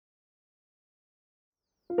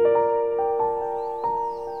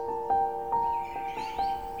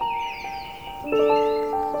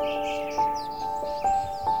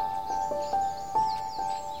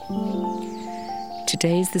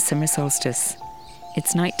Today is the summer solstice.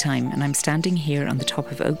 It's night time and I'm standing here on the top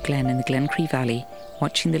of Oak Glen in the Glencree Valley,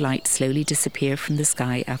 watching the light slowly disappear from the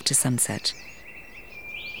sky after sunset.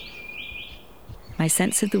 My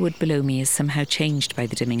sense of the wood below me is somehow changed by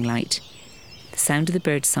the dimming light. The sound of the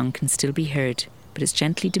birdsong can still be heard, but it's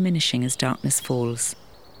gently diminishing as darkness falls.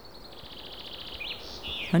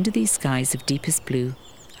 Under these skies of deepest blue,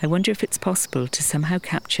 I wonder if it's possible to somehow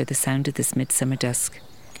capture the sound of this midsummer dusk.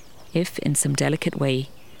 If, in some delicate way,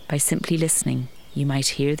 by simply listening, you might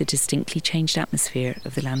hear the distinctly changed atmosphere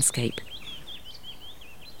of the landscape.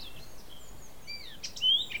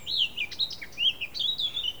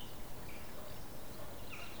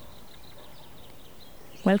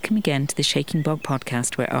 Welcome again to the Shaking Bog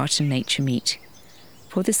podcast, where art and nature meet.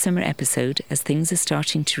 For this summer episode, as things are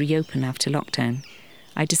starting to reopen after lockdown,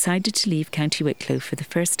 I decided to leave County Wicklow for the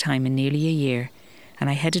first time in nearly a year, and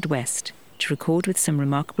I headed west to record with some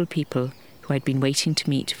remarkable people who I'd been waiting to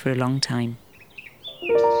meet for a long time.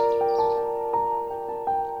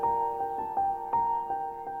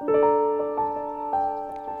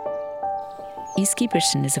 Easky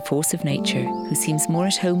Britton is a force of nature who seems more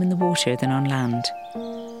at home in the water than on land.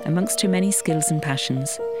 Amongst her many skills and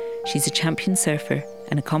passions, she's a champion surfer,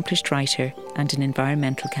 an accomplished writer and an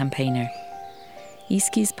environmental campaigner.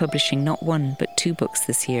 Easky is publishing not one but 2 books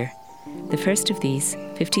this year. The first of these,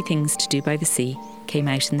 50 Things to Do by the Sea, came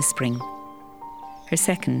out in the spring. Her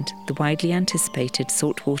second, the widely anticipated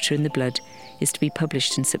Saltwater in the Blood, is to be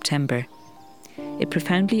published in September. It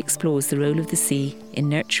profoundly explores the role of the sea in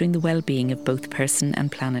nurturing the well-being of both person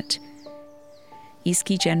and planet.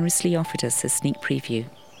 Easky generously offered us a sneak preview.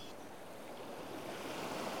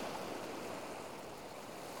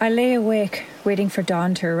 I lay awake, waiting for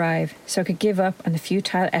dawn to arrive, so I could give up on the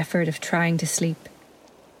futile effort of trying to sleep.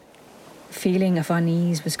 A feeling of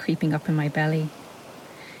unease was creeping up in my belly.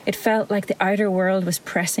 It felt like the outer world was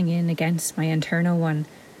pressing in against my internal one,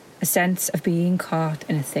 a sense of being caught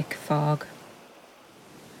in a thick fog.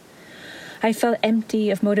 I felt empty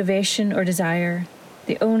of motivation or desire.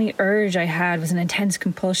 The only urge I had was an intense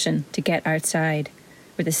compulsion to get outside,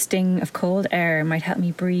 where the sting of cold air might help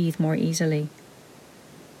me breathe more easily.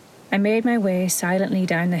 I made my way silently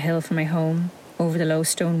down the hill from my home, over the low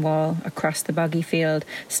stone wall, across the boggy field,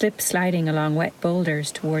 slip-sliding along wet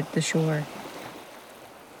boulders toward the shore.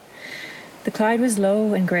 The cloud was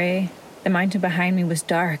low and grey. The mountain behind me was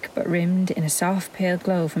dark, but rimmed in a soft pale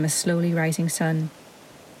glow from a slowly rising sun.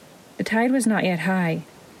 The tide was not yet high,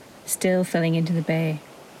 still filling into the bay.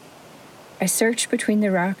 I searched between the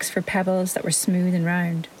rocks for pebbles that were smooth and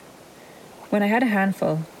round. When I had a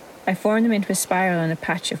handful, I formed them into a spiral on a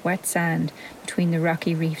patch of wet sand between the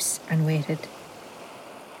rocky reefs and waited.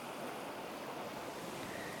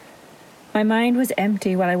 My mind was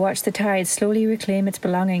empty while I watched the tide slowly reclaim its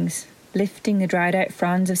belongings, lifting the dried-out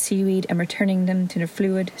fronds of seaweed and returning them to their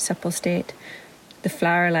fluid, supple state, the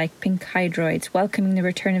flower-like pink hydroids welcoming the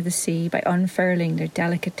return of the sea by unfurling their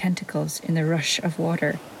delicate tentacles in the rush of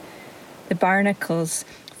water. The barnacles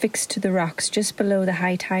fixed to the rocks just below the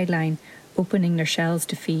high tide line, opening their shells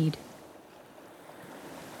to feed.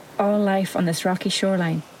 All life on this rocky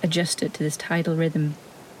shoreline adjusted to this tidal rhythm.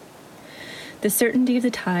 The certainty of the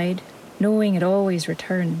tide, knowing it always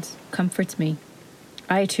returns, comforts me.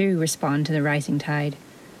 I too respond to the rising tide,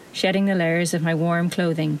 shedding the layers of my warm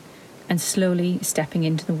clothing and slowly stepping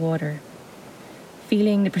into the water,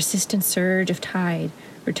 feeling the persistent surge of tide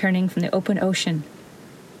returning from the open ocean.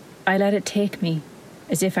 I let it take me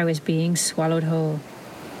as if I was being swallowed whole.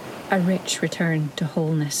 A rich return to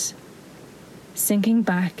wholeness. Sinking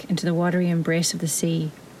back into the watery embrace of the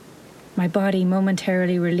sea, my body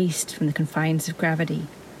momentarily released from the confines of gravity,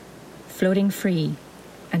 floating free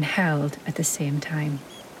and held at the same time.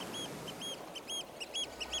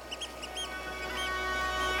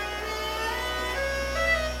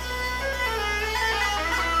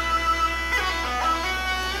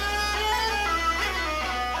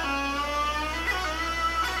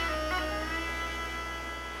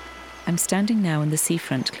 I'm standing now on the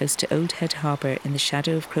seafront close to Old Head Harbour in the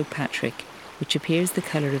shadow of Croagh-Patrick, which appears the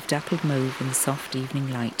colour of dappled mauve in the soft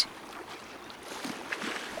evening light.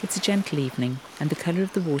 It's a gentle evening, and the colour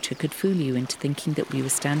of the water could fool you into thinking that we were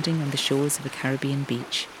standing on the shores of a Caribbean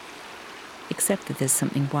beach. Except that there's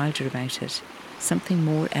something wilder about it, something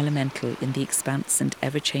more elemental in the expanse and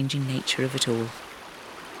ever-changing nature of it all.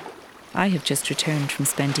 I have just returned from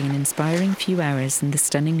spending an inspiring few hours in the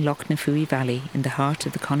stunning Loch Nafooey Valley in the heart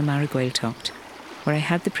of the Connemara Gaeltacht, where I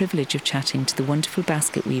had the privilege of chatting to the wonderful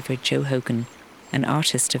basket weaver Joe Hogan, an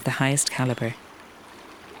artist of the highest calibre.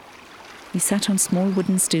 We sat on small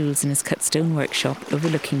wooden stools in his cut stone workshop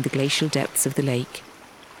overlooking the glacial depths of the lake.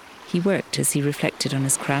 He worked as he reflected on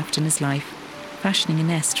his craft and his life, fashioning a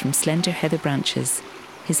nest from slender heather branches,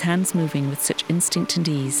 his hands moving with such instinct and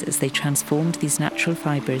ease as they transformed these natural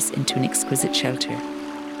fibres into an exquisite shelter.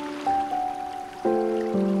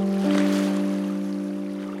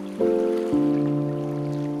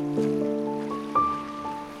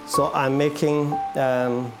 So I'm making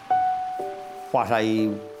what I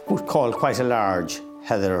would call quite a large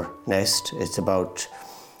heather nest. It's about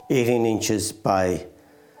 18 inches by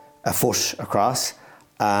a foot across,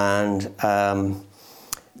 and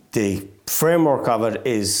the framework of it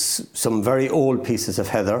is some very old pieces of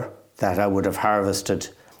heather that I would have harvested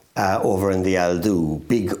over in the Aldoo,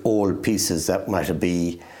 big old pieces that might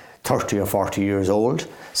be 30 or 40 years old.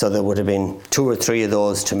 So there would have been 2 or 3 of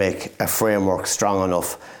those to make a framework strong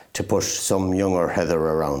enough to put some younger heather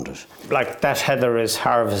around it. Like that heather is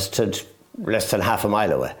harvested less than half a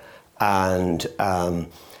mile away, and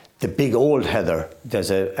the big old heather,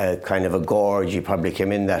 there's a kind of a gorge, you probably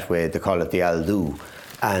came in that way, they call it the Aldoo,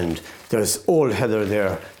 and there's old heather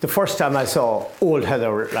there. The first time I saw old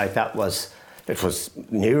heather like that it was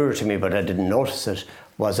nearer to me, but I didn't notice it,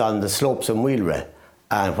 was on the slopes in Wheelwray,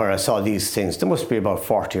 and where I saw these things. They must be about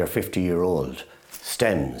 40 or 50-year-old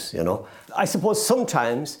stems, you know. I suppose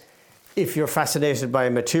sometimes, if you're fascinated by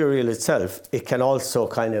a material itself, it can also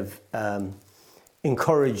kind of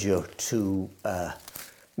encourage you to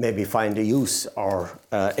maybe find a use or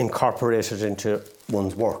incorporate it into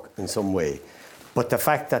one's work in some way. But the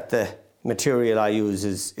fact that the material I use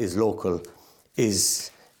is local is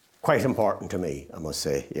quite important to me, I must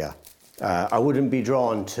say, yeah. I wouldn't be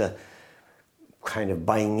drawn to kind of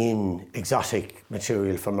buying in exotic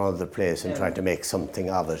material from another place and trying to make something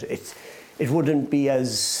of it. It wouldn't be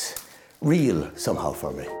as real somehow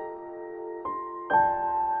for me.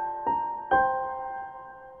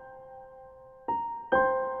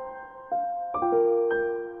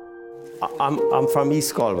 I'm from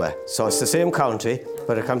East Galway, so it's the same county,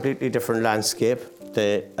 but a completely different landscape.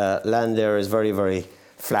 The land there is very, very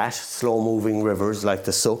flat, slow-moving rivers like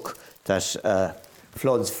the Suck that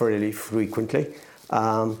floods fairly frequently.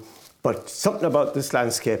 But something about this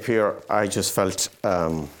landscape here, I just felt,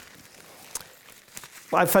 I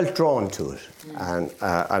felt drawn to it. And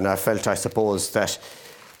I felt, I suppose, that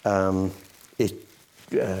it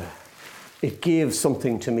gave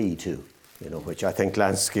something to me too, you know, which I think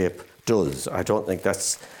landscape does. I don't think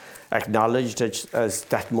that's acknowledged as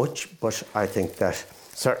that much, but I think that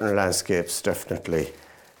certain landscapes definitely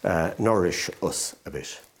nourish us a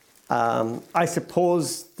bit. I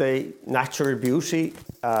suppose the natural beauty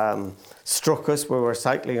struck us. We were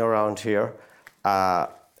cycling around here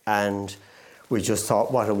and we just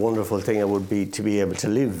thought what a wonderful thing it would be to be able to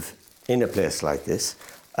live in a place like this.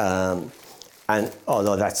 And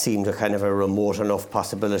although that seemed a kind of a remote enough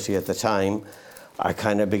possibility at the time, I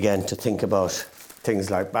kind of began to think about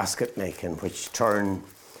things like basket making, which turn,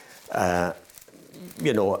 a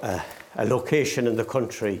location in the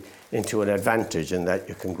country into an advantage in that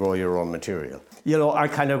you can grow your own material. You know, I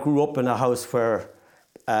kind of grew up in a house where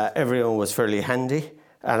everyone was fairly handy,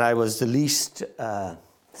 and I was the least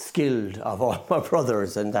skilled of all my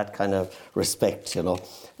brothers in that kind of respect, you know.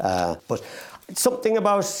 But something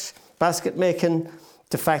about basket making,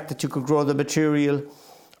 the fact that you could grow the material,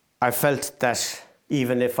 I felt that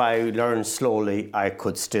even if I learned slowly, I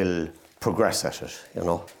could still progress at it, you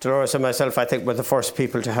know. Dolores and myself, I think, were the first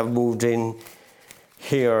people to have moved in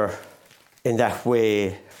here in that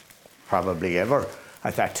way, probably ever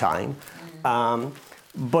at that time.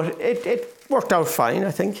 But it worked out fine,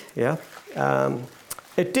 I think, yeah.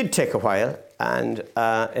 It did take a while, and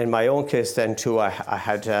in my own case then too, I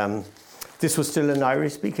had, this was still an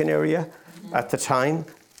Irish-speaking area at the time,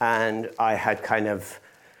 and I had kind of,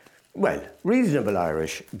 well, reasonable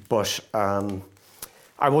Irish, but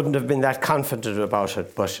I wouldn't have been that confident about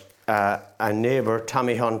it, but a neighbour,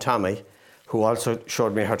 Tommy Hun Tommy, who also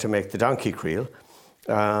showed me how to make the donkey creel,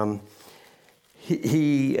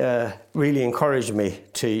 he really encouraged me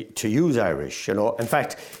to use Irish, you know. In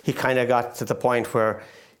fact, he kind of got to the point where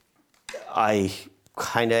I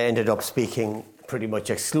kind of ended up speaking pretty much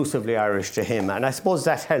exclusively Irish to him. And I suppose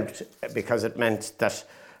that helped because it meant that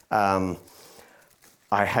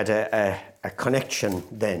I had a connection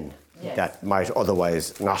then that might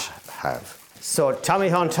otherwise not have. So Tommy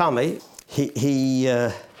Hun Tommy,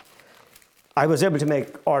 I was able to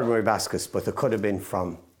make ordinary baskets, but they could have been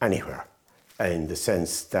from anywhere, in the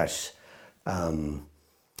sense that,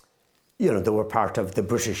 they were part of the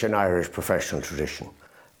British and Irish professional tradition.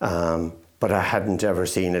 But I hadn't ever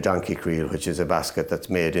seen a donkey creel, which is a basket that's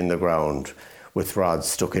made in the ground with rods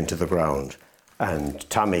stuck into the ground. And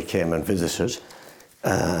Tommy came and visited,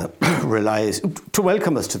 realised, to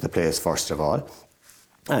welcome us to the place first of all,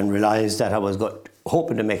 and realised that I was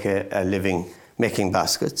hoping to make a living making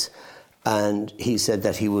baskets. And he said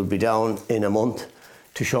that he would be down in a month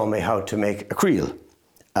to show me how to make a creel.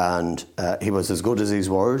 And he was as good as his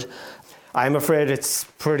word. I'm afraid it's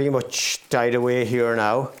pretty much died away here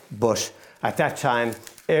now, but at that time,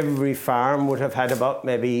 every farm would have had about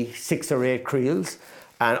maybe 6 or 8 creels,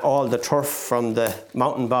 and all the turf from the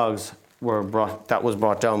mountain bogs was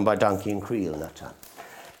brought down by donkey and creel that time.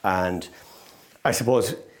 And I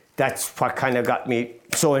suppose that's what kind of got me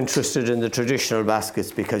so interested in the traditional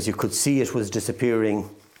baskets, because you could see it was disappearing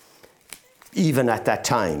even at that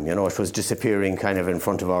time. You know, it was disappearing kind of in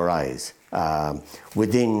front of our eyes.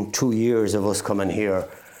 Within 2 years of us coming here,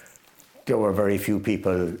 there were very few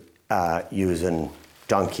people using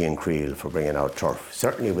donkey and creel for bringing out turf,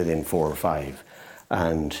 certainly within 4 or 5.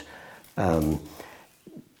 And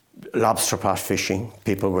lobster pot fishing,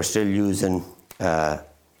 people were still using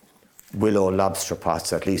willow lobster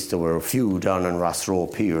pots. At least there were a few down in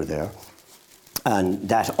Rossrow Pier there. And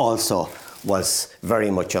that also was very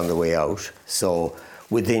much on the way out. So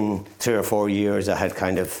within 3 or 4 years, I had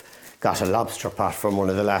kind of got a lobster pot from one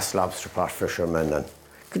of the last lobster pot fishermen, and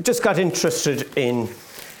just got interested in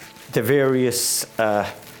the various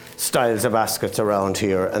styles of baskets around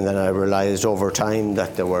here. And then I realised over time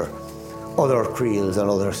that there were other creels and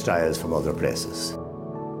other styles from other places.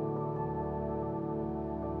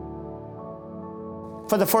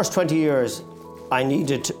 For the first 20 years, I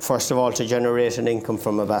needed, first of all, to generate an income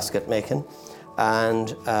from my basket making.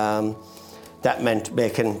 And that meant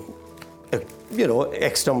making,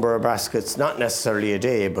 X number of baskets, not necessarily a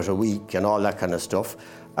day, but a week and all that kind of stuff.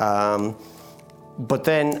 But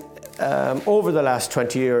then, over the last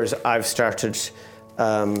 20 years, I've started,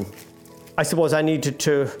 I suppose I needed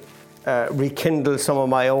to rekindle some of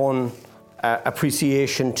my own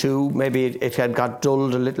appreciation too. Maybe it had got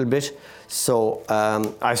dulled a little bit. So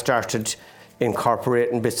I started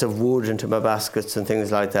incorporating bits of wood into my baskets and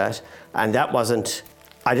things like that. And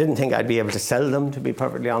I didn't think I'd be able to sell them, to be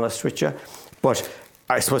perfectly honest with you. But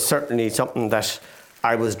it was certainly something that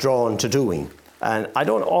I was drawn to doing. And I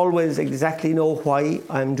don't always exactly know why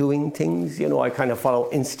I'm doing things. I kind of follow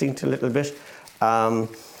instinct a little bit.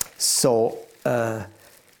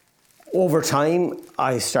 Over time,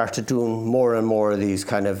 I started doing more and more of these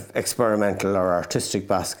kind of experimental or artistic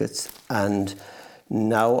baskets. And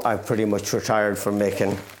now I've pretty much retired from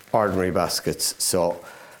making ordinary baskets. So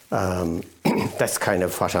that's kind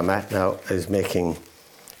of what I'm at now, is making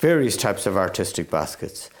various types of artistic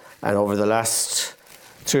baskets. And over the last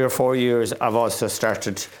 3 or 4 years, I've also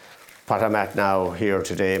started what I'm at now here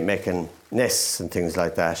today, making nests and things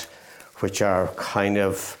like that, which are kind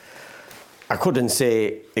of, I couldn't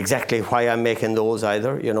say exactly why I'm making those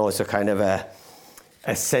either. It's a kind of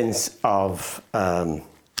a sense of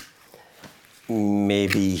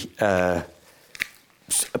maybe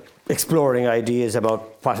exploring ideas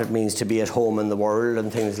about what it means to be at home in the world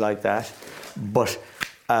and things like that. But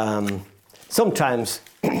sometimes,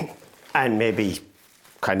 and maybe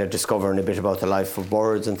kind of discovering a bit about the life of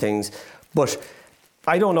birds and things, but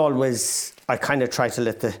I kind of try to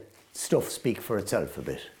let the stuff speak for itself a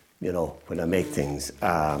bit, when I make things.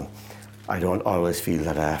 I don't always feel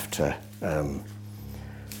that I have to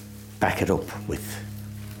back it up with,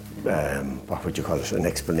 what would you call it, an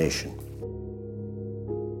explanation.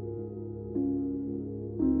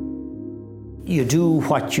 You do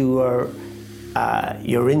what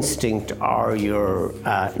your instinct or your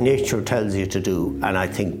nature tells you to do, and I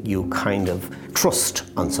think you kind of trust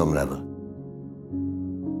on some level.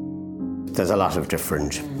 There's a lot of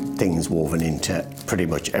different things woven into pretty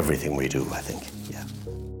much everything we do, I think, yeah.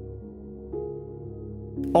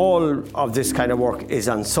 All of this kind of work is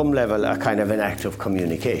on some level a kind of an act of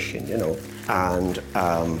communication, and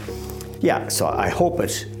so I hope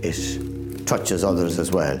it touches others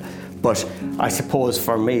as well. But I suppose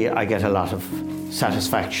for me, I get a lot of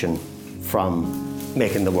satisfaction from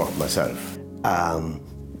making the work myself.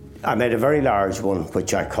 I made a very large one,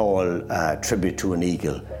 which I call Tribute to an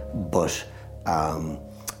Eagle, but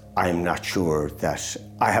I'm not sure that,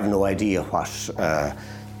 I have no idea what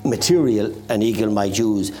material an eagle might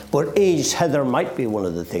use, but aged heather might be one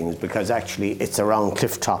of the things, because actually it's around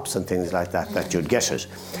cliff tops and things like that you'd get it.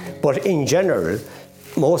 But in general,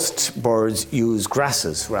 most birds use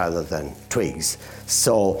grasses rather than twigs.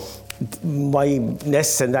 So my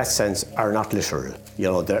nests in that sense are not literal.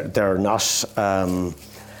 They're not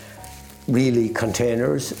really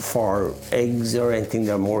containers for eggs or anything.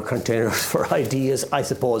 They're more containers for ideas, I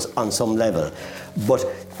suppose, on some level. But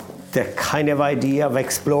the kind of idea of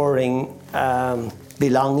exploring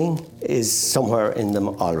belonging is somewhere in them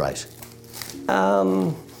all right.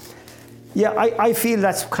 I feel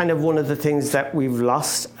that's kind of one of the things that we've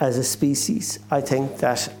lost as a species. I think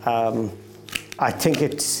that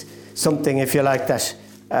it's something, if you like, that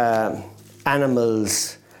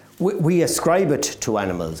animals, we ascribe it to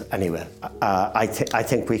animals anyway. I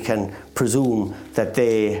think we can presume that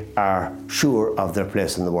they are sure of their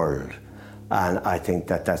place in the world. And I think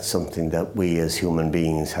that that's something that we as human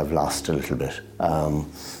beings have lost a little bit.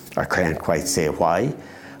 I can't quite say why,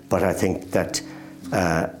 but I think that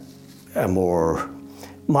a more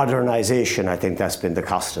modernization, I think that's been the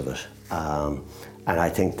cost of it. And I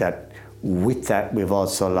think that with that, we've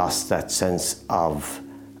also lost that sense of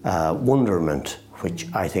wonderment, which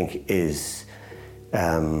I think is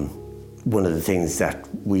one of the things that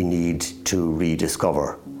we need to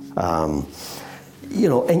rediscover.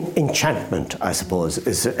 Enchantment, I suppose,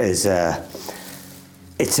 it's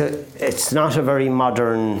not a very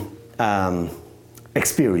modern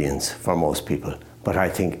experience for most people, but I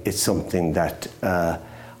think it's something that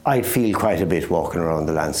I feel quite a bit walking around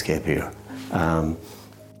the landscape here.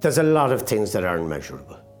 There's a lot of things that are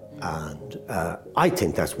unmeasurable, and I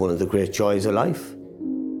think that's one of the great joys of life.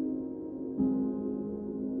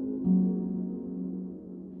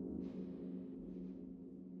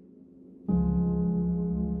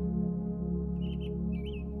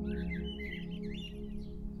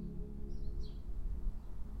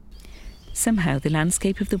 Somehow, the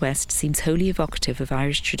landscape of the West seems wholly evocative of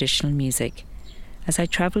Irish traditional music. As I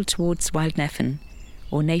travelled towards Wild Nephin,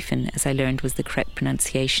 or Nathan as I learned was the correct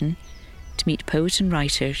pronunciation, to meet poet and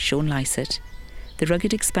writer Sean Lycett, the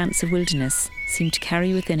rugged expanse of wilderness seemed to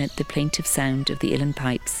carry within it the plaintive sound of the uilleann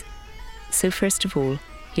pipes. So first of all,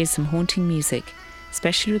 here's some haunting music,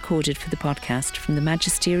 specially recorded for the podcast from the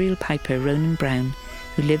magisterial piper Ronan Brown,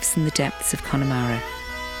 who lives in the depths of Connemara.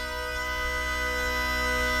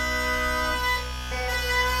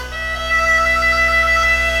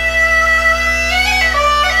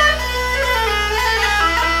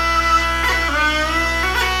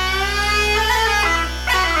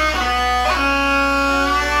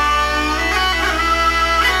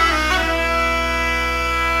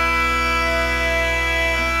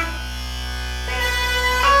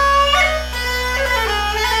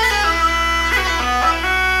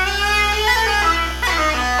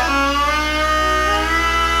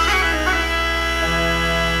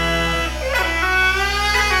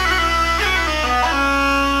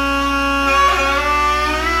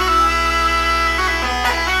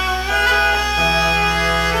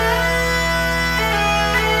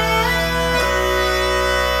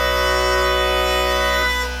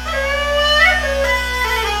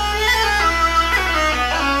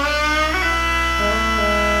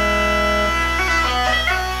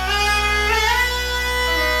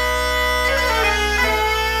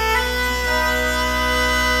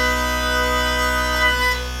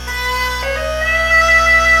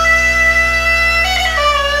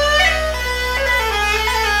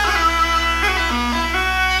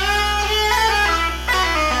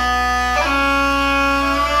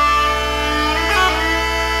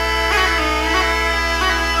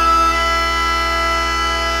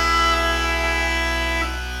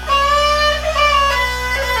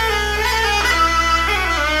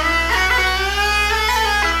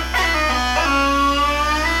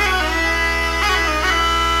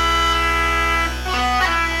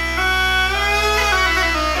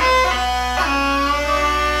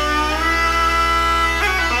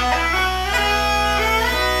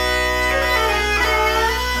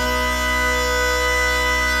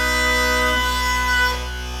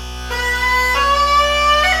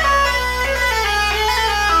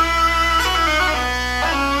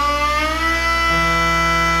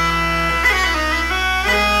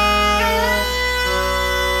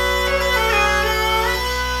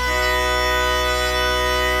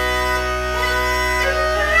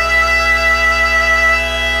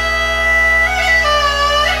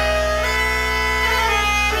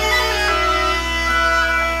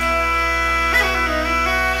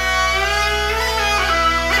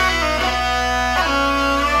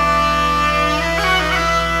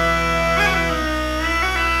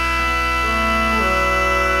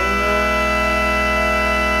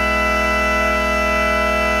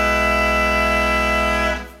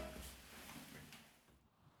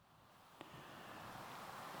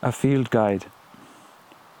 A field guide.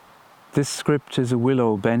 This script is a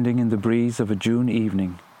willow bending in the breeze of a June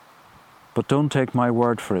evening. But don't take my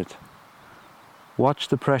word for it. Watch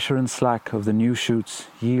the pressure and slack of the new shoots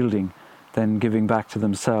yielding, then giving back to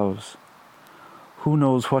themselves. Who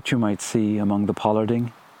knows what you might see among the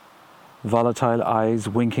pollarding? Volatile eyes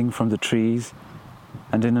winking from the trees,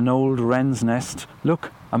 and in an old wren's nest,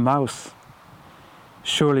 look, a mouse.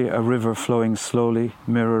 Surely a river flowing slowly,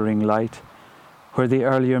 mirroring light, where the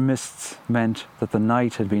earlier mists meant that the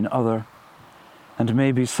night had been other, and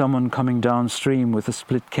maybe someone coming downstream with a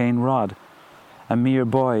split cane rod, a mere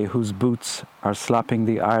boy whose boots are slapping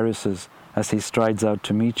the irises as he strides out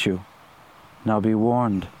to meet you. Now be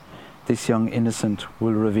warned, this young innocent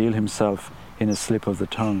will reveal himself in a slip of the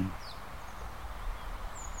tongue.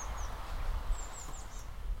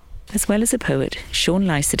 As well as a poet, Sean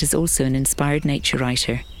Lycett is also an inspired nature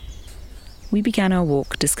writer. We began our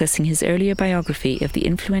walk discussing his earlier biography of the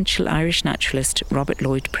influential Irish naturalist Robert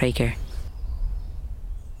Lloyd Prager.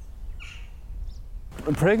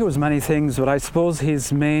 Prager was many things, but I suppose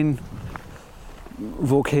his main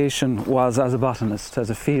vocation was as a botanist, as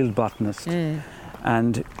a field botanist.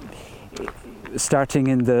 And starting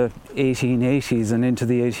in the 1880s and into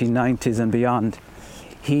the 1890s and beyond,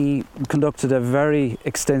 he conducted a very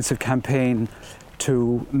extensive campaign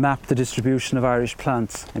to map the distribution of Irish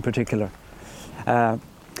plants in particular.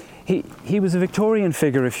 He was a Victorian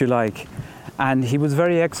figure, if you like, and he was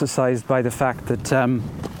very exercised by the fact that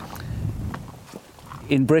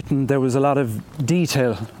in Britain there was a lot of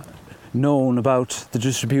detail known about the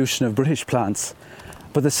distribution of British plants,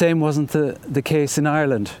 but the same wasn't the case in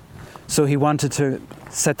Ireland. So he wanted to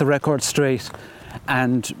set the record straight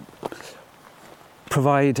and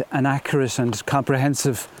provide an accurate and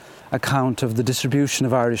comprehensive account of the distribution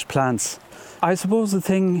of Irish plants. I suppose the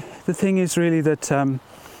thing is really that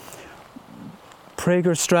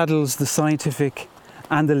Prager straddles the scientific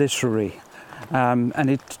and the literary, and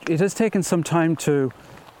it has taken some time to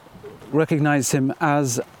recognise him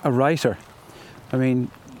as a writer. I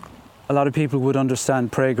mean, a lot of people would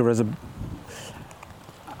understand Prager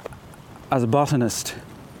as a botanist,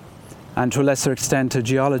 and to a lesser extent a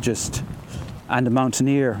geologist and a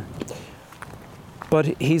mountaineer. But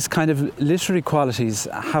his kind of literary qualities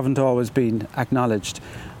haven't always been acknowledged.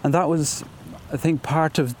 And that was, I think,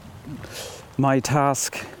 part of my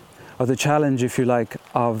task, or the challenge, if you like,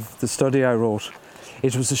 of the study I wrote.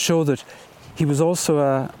 It was to show that he was also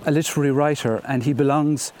a literary writer, and he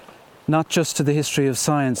belongs not just to the history of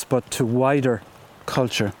science, but to wider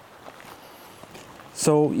culture.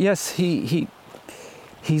 So yes, he's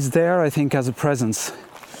there, I think, as a presence.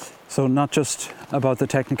 So not just about the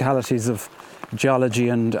technicalities of geology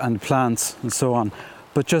and plants and so on,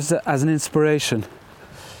 but just as an inspiration,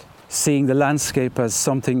 seeing the landscape as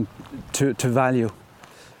something to value.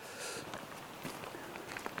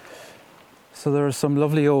 So there are some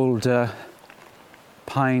lovely old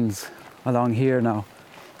pines along here now,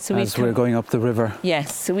 so as we're going up the river.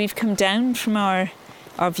 Yes, so we've come down from our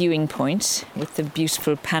viewing point with the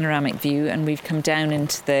beautiful panoramic view, and we've come down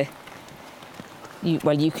into the...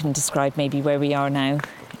 you can describe maybe where we are now,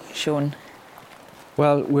 Sean.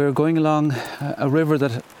 Well, we're going along a river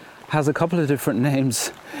that has a couple of different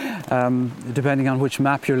names, depending on which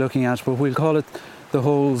map you're looking at, but we'll call it the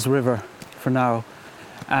Holes River for now.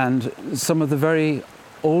 And some of the very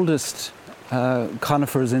oldest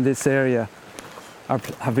conifers in this area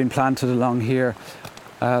have been planted along here.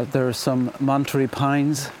 There are some Monterey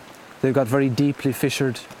pines. They've got very deeply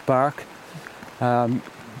fissured bark.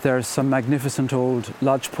 There are some magnificent old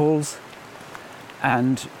lodgepoles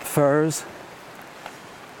and firs.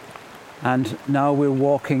 And now we're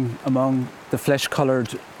walking among the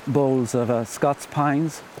flesh-coloured boles of Scots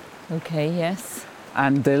pines. Okay, yes.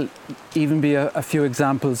 And there'll even be a few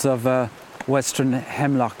examples of western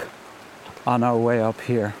hemlock on our way up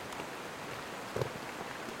here.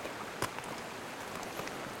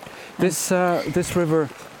 This river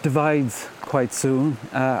divides quite soon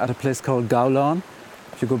at a place called Gowlawn.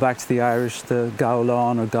 If you go back to the Irish, the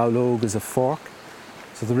Gowlawn or Gowlog is a fork.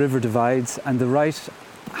 So the river divides, and the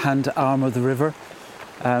right-hand arm of the river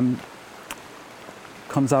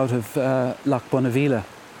comes out of Loch Bonavila.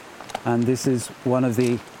 And this is one of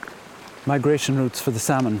the migration routes for the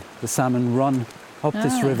salmon. The salmon run up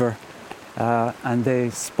this river and they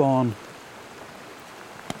spawn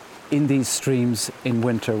in these streams in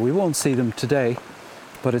winter. We won't see them today,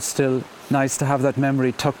 but it's still nice to have that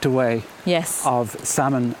memory tucked away of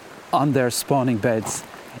salmon on their spawning beds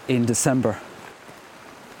in December.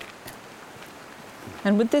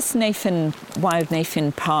 And would this Wild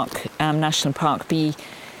Nathan Park, National Park, be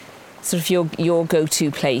sort of your go-to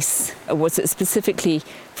place? Was it specifically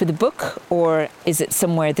for the book, or is it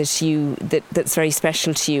somewhere that's very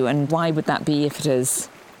special to you? And why would that be if it is?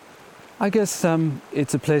 I guess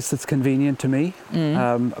it's a place that's convenient to me.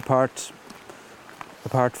 Apart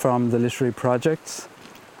from the literary projects,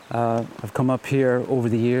 I've come up here over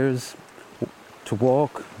the years to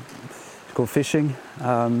walk, to go fishing,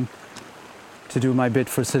 to do my bit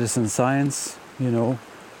for citizen science,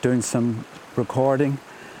 doing some recording.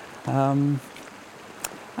 And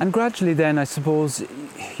gradually then, I suppose,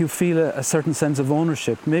 you feel a certain sense of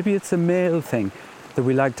ownership. Maybe it's a male thing, that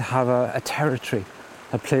we like to have a territory,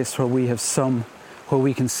 a place where we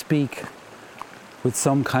can speak with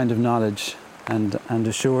some kind of knowledge and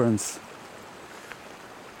assurance.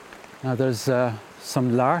 Now there's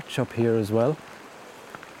some larch up here as well.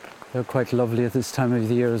 They're quite lovely at this time of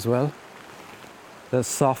the year as well. The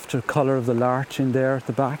softer colour of the larch in there at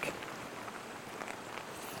the back.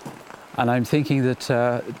 And I'm thinking that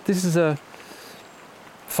this is a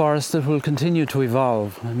forest that will continue to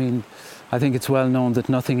evolve. I mean, I think it's well known that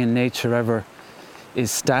nothing in nature ever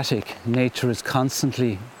is static. Nature is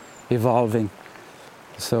constantly evolving.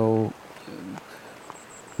 So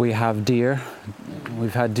we have deer.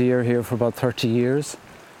 We've had deer here for about 30 years.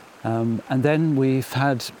 And then we've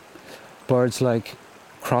had birds like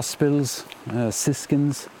crossbills,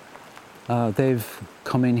 siskins. They've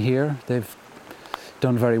come in here. They've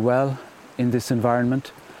done very well in this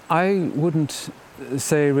environment. I wouldn't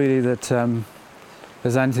say really that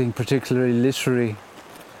there's anything particularly literary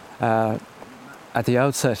at the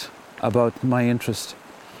outset about my interest.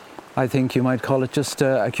 I think you might call it just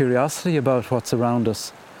a curiosity about what's around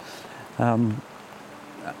us.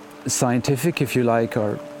 Scientific, if you like,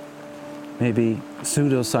 or maybe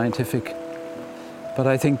pseudo-scientific. But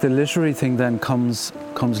I think the literary thing then comes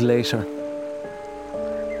later.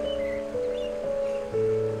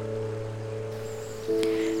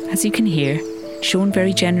 As you can hear, Sean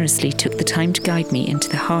very generously took the time to guide me into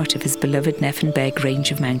the heart of his beloved Neffen Beg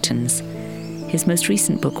range of mountains. His most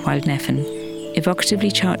recent book, Wild Neffen,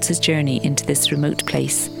 evocatively charts his journey into this remote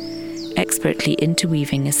place, expertly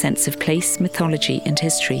interweaving a sense of place, mythology and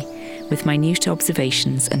history with minute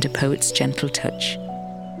observations and a poet's gentle touch.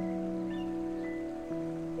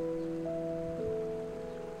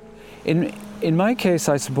 In my case,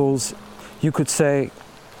 I suppose you could say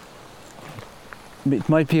it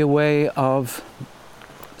might be a way of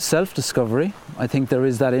self-discovery. I think there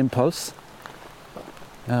is that impulse.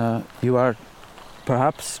 You are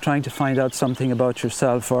perhaps trying to find out something about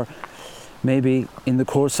yourself, or maybe in the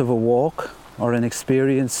course of a walk or an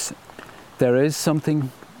experience, there is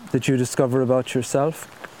something that you discover about yourself.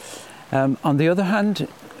 On the other hand,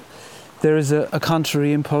 there is a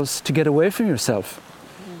contrary impulse to get away from yourself,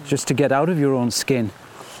 just to get out of your own skin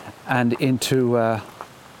and into a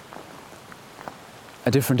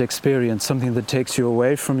different experience, something that takes you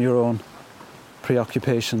away from your own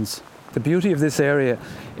preoccupations. The beauty of this area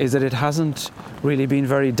is that it hasn't really been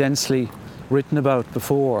very densely written about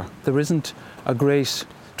before. There isn't a great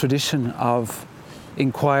tradition of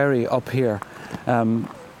inquiry up here.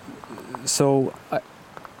 So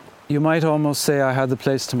you might almost say I had the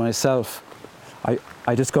place to myself.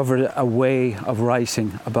 I discovered a way of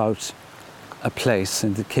writing about a place.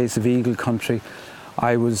 In the case of Eagle Country,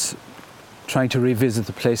 I was trying to revisit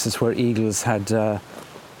the places where eagles had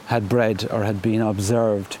bred or had been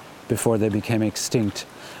observed before they became extinct.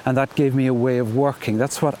 And that gave me a way of working.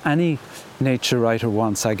 That's what any nature writer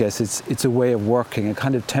wants, I guess. It's a way of working, a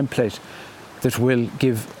kind of template that will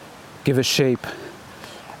give a shape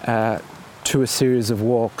to a series of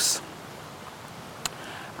walks.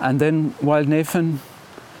 And then Wild Neffen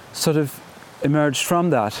sort of emerged from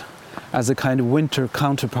that as a kind of winter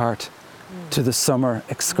counterpart to the summer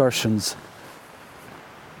excursions.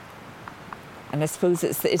 And I suppose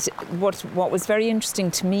what was very interesting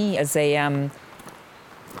to me as an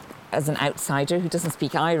outsider who doesn't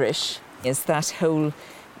speak Irish is that whole,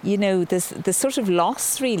 the sort of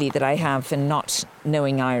loss really that I have in not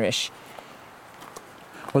knowing Irish.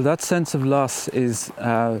 Well, that sense of loss is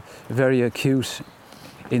very acute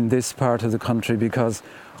in this part of the country, because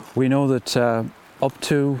we know that up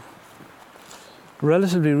to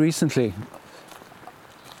relatively recently,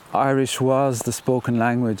 Irish was the spoken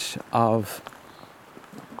language of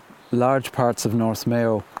large parts of North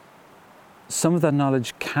Mayo. Some of that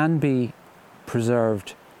knowledge can be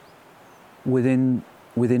preserved within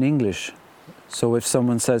English. So if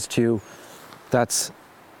someone says to you, that's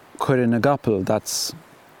Cuirinagapel, that's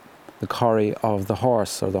the corrie of the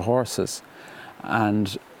horse or the horses,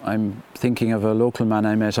 and I'm thinking of a local man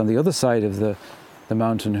I met on the other side of the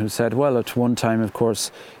mountain who said, well, at one time, of course,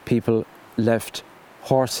 people left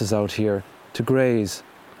horses out here to graze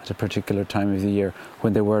at a particular time of the year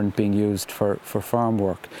when they weren't being used for farm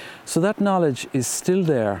work. So that knowledge is still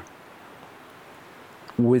there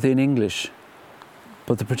within English,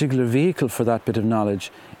 but the particular vehicle for that bit of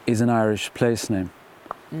knowledge is an Irish place name.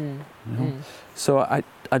 So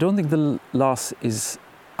I don't think the loss is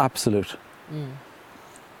absolute.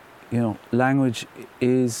 Language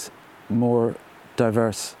is more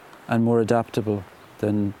diverse and more adaptable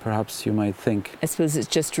than perhaps you might think. I suppose it's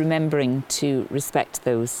just remembering to respect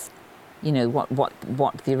those, you know,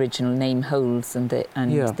 what the original name holds and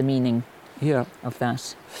the meaning of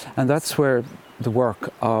that. And that's where the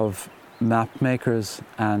work of map makers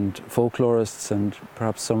and folklorists and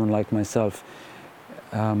perhaps someone like myself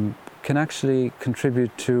can actually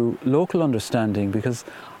contribute to local understanding, because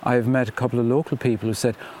I've met a couple of local people who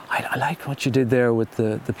said, I like what you did there with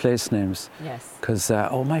the place names. Yes. Because,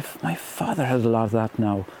 my father had a lot of that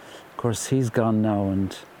now. Of course, he's gone now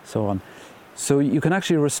and so on. So you can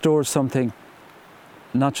actually restore something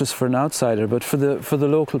not just for an outsider, but for the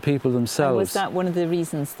local people themselves. And was that one of the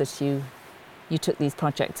reasons that you took these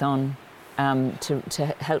projects on,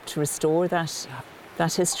 to help to restore that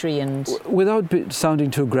history? And without sounding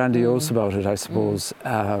too grandiose about it, I suppose,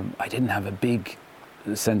 I didn't have a big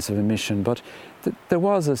sense of a mission, but there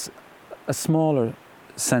was a smaller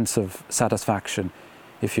sense of satisfaction,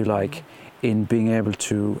 if you like, in being able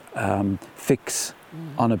to fix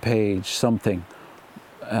on a page something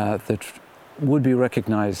that would be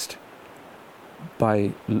recognised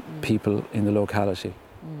by people in the locality.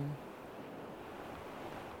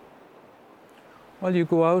 Well, you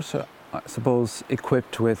go out, I suppose,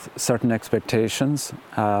 equipped with certain expectations,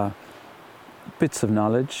 bits of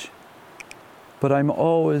knowledge, but I'm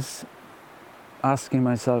always asking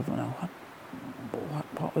myself,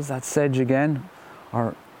 what was that sedge again?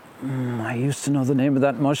 Or I used to know the name of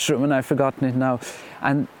that mushroom and I've forgotten it now.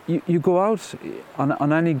 And you go out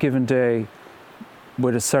on any given day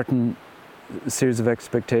with a certain series of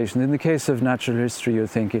expectations. In the case of natural history, you're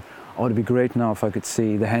thinking, it'd be great now if I could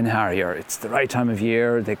see the hen harrier. It's the right time of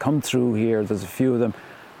year, they come through here, there's a few of them.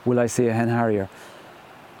 Will I see a hen harrier?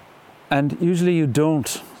 And usually you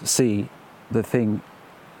don't see the thing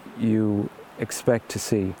you expect to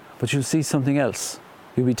see, but you'll see something else.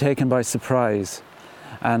 You'll be taken by surprise.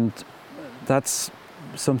 And that's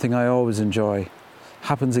something I always enjoy.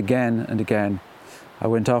 Happens again and again. I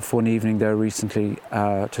went off one evening there recently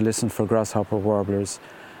to listen for grasshopper warblers,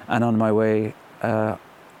 and on my way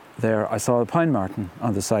there I saw a pine marten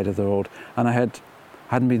on the side of the road, and I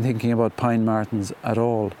hadn't been thinking about pine martens at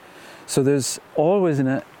all. So there's always in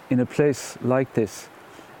a place like this,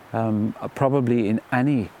 probably in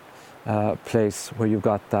any place where you've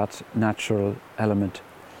got that natural element,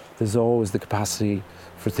 there's always the capacity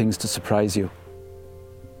for things to surprise you.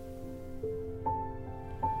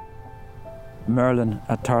 Merlin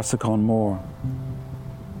at Tarsacon Moor.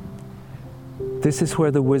 This is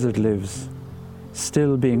where the wizard lives,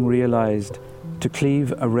 still being realised, to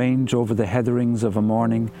cleave a range over the heatherings of a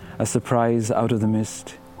morning, a surprise out of the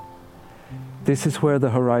mist. This is where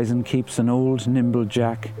the horizon keeps an old nimble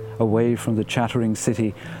jack away from the chattering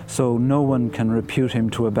city, so no one can repute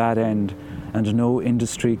him to a bad end, and no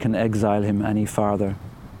industry can exile him any farther.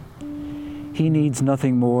 He needs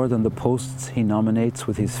nothing more than the posts he nominates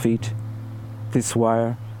with his feet, this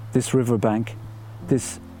wire, this riverbank,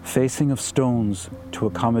 this facing of stones to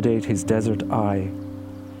accommodate his desert eye,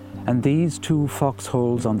 and these two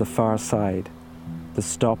foxholes on the far side, the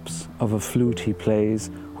stops of a flute he plays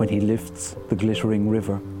when he lifts the glittering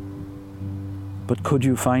river. But could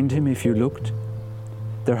you find him if you looked?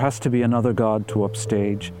 There has to be another god to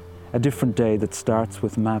upstage, a different day that starts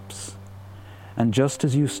with maps. And just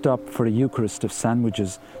as you stop for a Eucharist of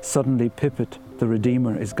sandwiches, suddenly Pippet, the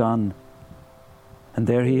Redeemer, is gone. And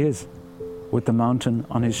there he is, with the mountain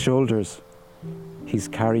on his shoulders. He's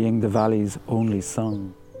carrying the valley's only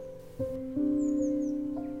song.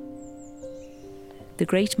 The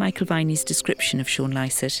great Michael Viney's description of Sean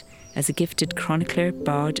Lycett as a gifted chronicler,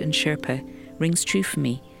 bard and Sherpa rings true for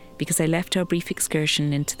me, because I left our brief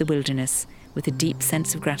excursion into the wilderness with a deep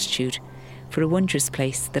sense of gratitude for a wondrous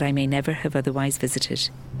place that I may never have otherwise visited.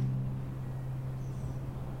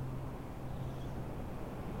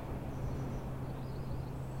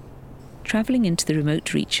 Travelling into the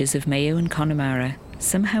remote reaches of Mayo and Connemara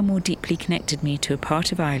somehow more deeply connected me to a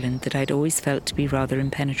part of Ireland that I'd always felt to be rather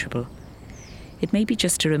impenetrable. It may be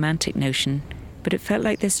just a romantic notion, but it felt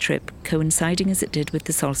like this trip, coinciding as it did with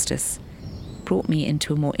the solstice, brought me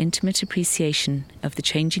into a more intimate appreciation of the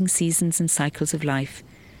changing seasons and cycles of life,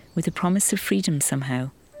 with a promise of freedom somehow,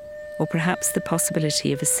 or perhaps the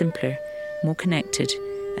possibility of a simpler, more connected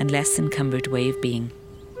and less encumbered way of being.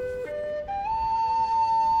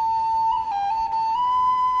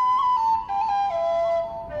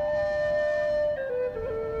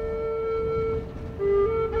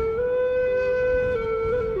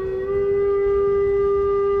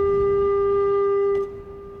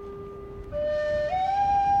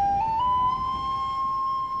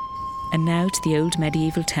 And now to the old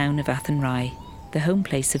medieval town of Athenry, the home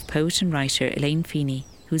place of poet and writer Elaine Feeney,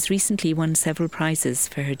 who's recently won several prizes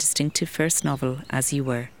for her distinctive first novel, As You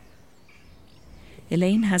Were.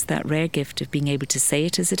 Elaine has that rare gift of being able to say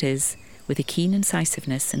it as it is, with a keen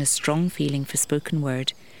incisiveness and a strong feeling for spoken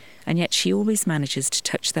word, and yet she always manages to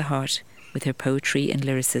touch the heart with her poetry and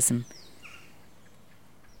lyricism.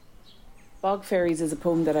 Bog Fairies is a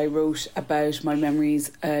poem that I wrote about my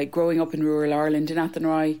memories growing up in rural Ireland in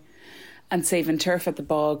Athenry and saving turf at the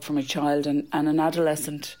bog from a child and an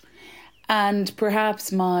adolescent. And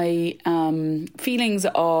perhaps my feelings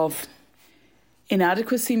of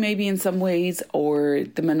inadequacy maybe in some ways, or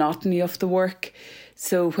the monotony of the work.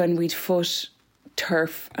 So when we'd foot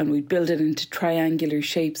turf and we'd build it into triangular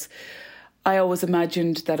shapes, I always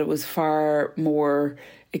imagined that it was far more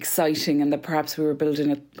exciting and that perhaps we were building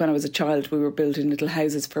it, when I was a child, we were building little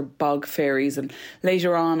houses for bog fairies. And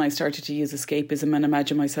later on I started to use escapism and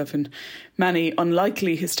imagine myself in many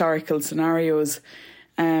unlikely historical scenarios,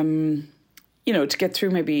 to get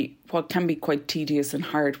through maybe what can be quite tedious and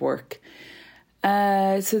hard work.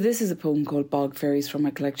 So this is a poem called Bog Fairies from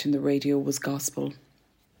my collection The Radio Was Gospel.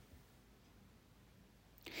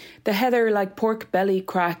 The heather like pork belly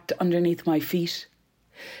cracked underneath my feet.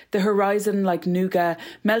 The horizon like nougat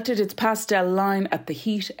melted its pastel line at the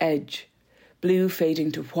heat edge, blue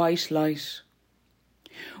fading to white light.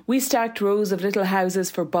 We stacked rows of little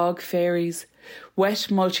houses for bog fairies,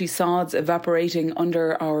 wet mulchy sods evaporating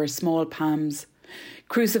under our small palms.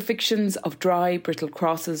 Crucifixions of dry, brittle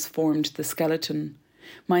crosses formed the skeleton.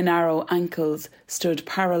 My narrow ankles stood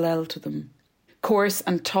parallel to them. Coarse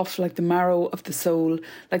and tough like the marrow of the soul,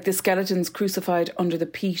 like the skeletons crucified under the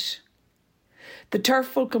peat. The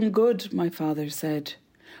turf will come good, my father said,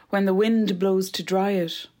 when the wind blows to dry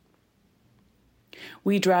it.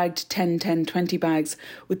 We dragged 20 bags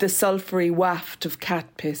with the sulphury waft of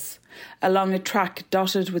cat piss along a track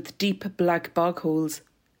dotted with deep black bog holes,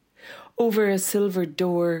 over a silvered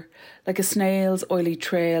door, like a snail's oily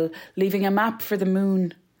trail, leaving a map for the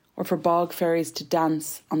moon or for bog fairies to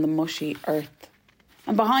dance on the mushy earth.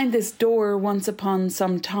 And behind this door, once upon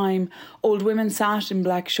some time, old women sat in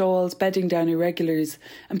black shawls, bedding down irregulars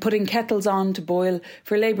and putting kettles on to boil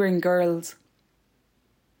for labouring girls.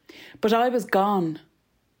 But I was gone.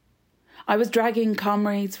 I was dragging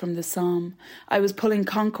comrades from the Somme. I was pulling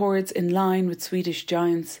concords in line with Swedish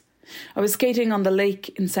giants. I was skating on the lake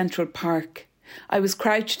in Central Park. I was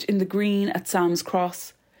crouched in the green at Sam's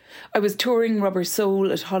Cross. I was touring Rubber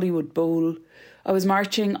Soul at Hollywood Bowl. I was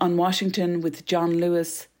marching on Washington with John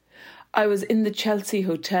Lewis. I was in the Chelsea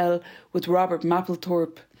Hotel with Robert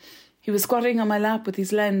Mapplethorpe. He was squatting on my lap with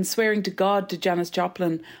his lens, swearing to God to Janis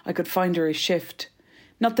Joplin I could find her a shift.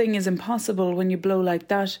 Nothing is impossible when you blow like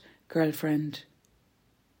that, girlfriend.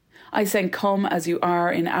 I sang Come As You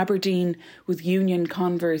Are in Aberdeen with Union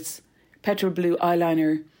Converse, petrol blue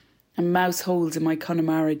eyeliner and mouse holes in my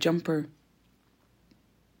Connemara jumper.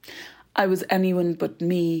 I was anyone but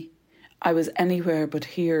me. I was anywhere but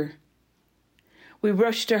here. We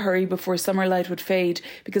rushed to hurry before summer light would fade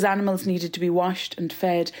because animals needed to be washed and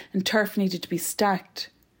fed and turf needed to be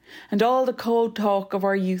stacked. And all the cold talk of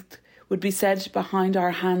our youth would be said behind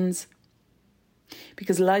our hands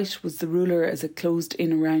because light was the ruler as it closed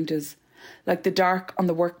in around us, like the dark on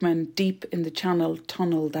the workmen deep in the Channel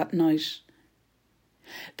tunnel that night.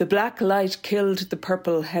 The black light killed the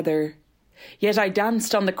purple heather, yet I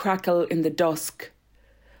danced on the crackle in the dusk.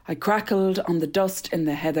 I crackled on the dust in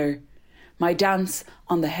the heather. My dance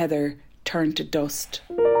on the heather turned to dust.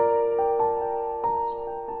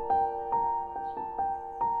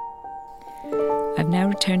 I've now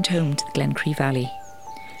returned home to the Glencree Valley.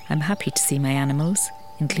 I'm happy to see my animals,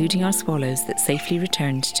 including our swallows that safely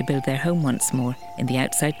returned to build their home once more in the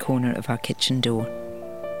outside corner of our kitchen door.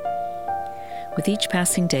 With each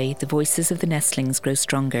passing day, the voices of the nestlings grow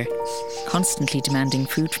stronger, constantly demanding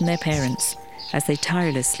food from their parents as they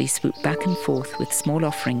tirelessly swoop back and forth with small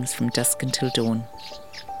offerings from dusk until dawn.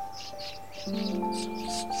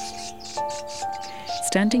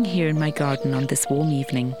 Standing here in my garden on this warm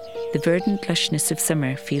evening, the verdant lushness of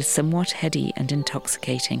summer feels somewhat heady and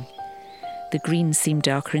intoxicating. The greens seem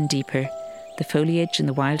darker and deeper, the foliage and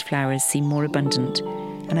the wildflowers seem more abundant,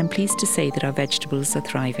 and I'm pleased to say that our vegetables are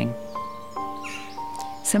thriving.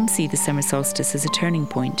 Some see the summer solstice as a turning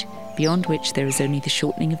point, beyond which there is only the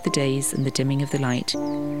shortening of the days and the dimming of the light.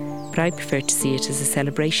 But I prefer to see it as a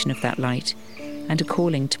celebration of that light and a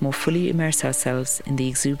calling to more fully immerse ourselves in the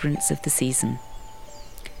exuberance of the season.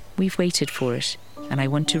 We've waited for it, and I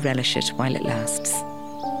want to relish it while it lasts.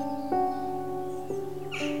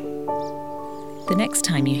 The next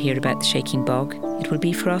time you hear about the Shaking Bog, it will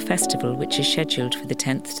be for our festival, which is scheduled for the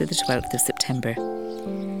 10th to the 12th of September.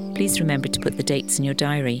 Please remember to put the dates in your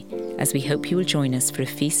diary, as we hope you will join us for a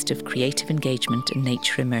feast of creative engagement and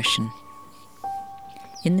nature immersion.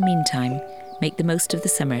 In the meantime, make the most of the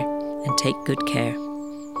summer and take good care.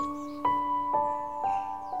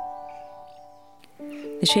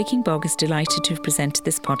 The Shaking Bog is delighted to have presented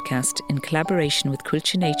this podcast in collaboration with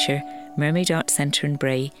Culture Nature, Mermaid Arts Centre in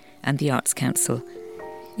Bray and the Arts Council.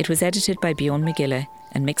 It was edited by Bjorn McGilla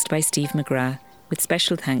and mixed by Steve McGrath, with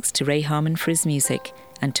special thanks to Ray Harmon for his music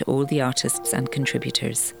and to all the artists and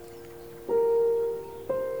contributors.